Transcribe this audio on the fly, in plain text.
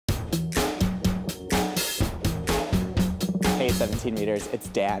Hey 17 meters, it's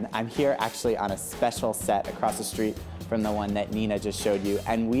Dan. I'm here actually on a special set across the street from the one that Nina just showed you,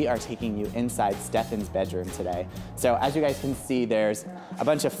 and we are taking you inside Stefan's bedroom today. So as you guys can see, there's a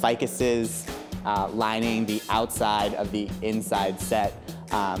bunch of ficuses lining the outside of the inside set.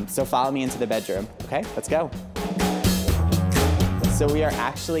 So follow me into the bedroom. Okay, let's go. So we are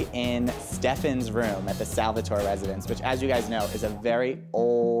actually in Stefan's room at the Salvatore residence, which, as you guys know, is a very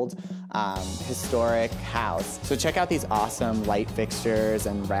old, historic house. So check out these awesome light fixtures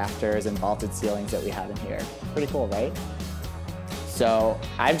and rafters and vaulted ceilings that we have in here. Pretty cool, right? So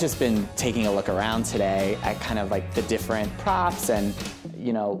I've just been taking a look around today at kind of like the different props and,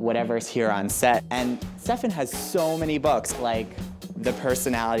 you know, whatever's here on set. And Stefan has so many books, like The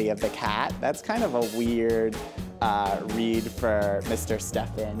Personality of the Cat. That's kind of a weird read for Mr.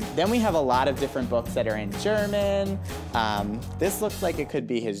 Stefan. Then we have a lot of different books that are in German. This looks like it could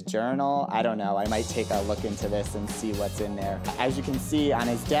be his journal. I don't know, I might take a look into this and see what's in there. As you can see on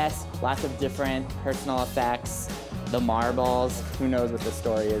his desk, lots of different personal effects. The marbles, who knows what the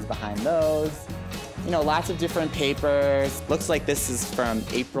story is behind those. You know, lots of different papers. Looks like this is from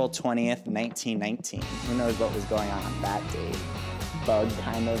April 20th, 1919. Who knows what was going on that date? Bug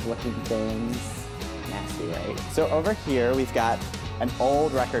kind of looking things. Nasty, right? So over here, we've got an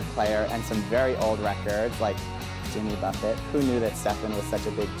old record player and some very old records, like Jimmy Buffett. Who knew that Stefan was such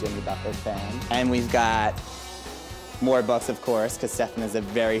a big Jimmy Buffett fan? And we've got more books, of course, because Stefan is a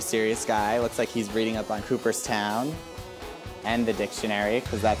very serious guy. Looks like he's reading up on Cooperstown and the dictionary,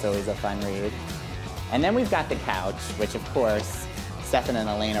 because that's always a fun read. And then we've got the couch, which, of course, Stefan and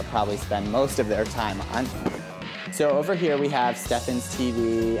Elena probably spend most of their time on. So over here, we have Stefan's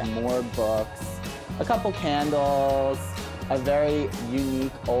TV and more books. A couple candles, a very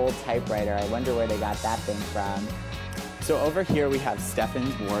unique old typewriter. I wonder where they got that thing from. So over here we have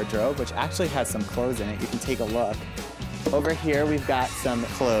Stefan's wardrobe, which actually has some clothes in it. You can take a look. Over here we've got some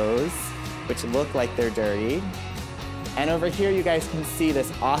clothes, which look like they're dirty. And over here you guys can see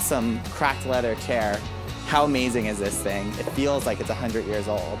this awesome cracked leather chair. How amazing is this thing? It feels like it's 100 years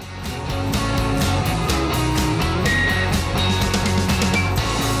old.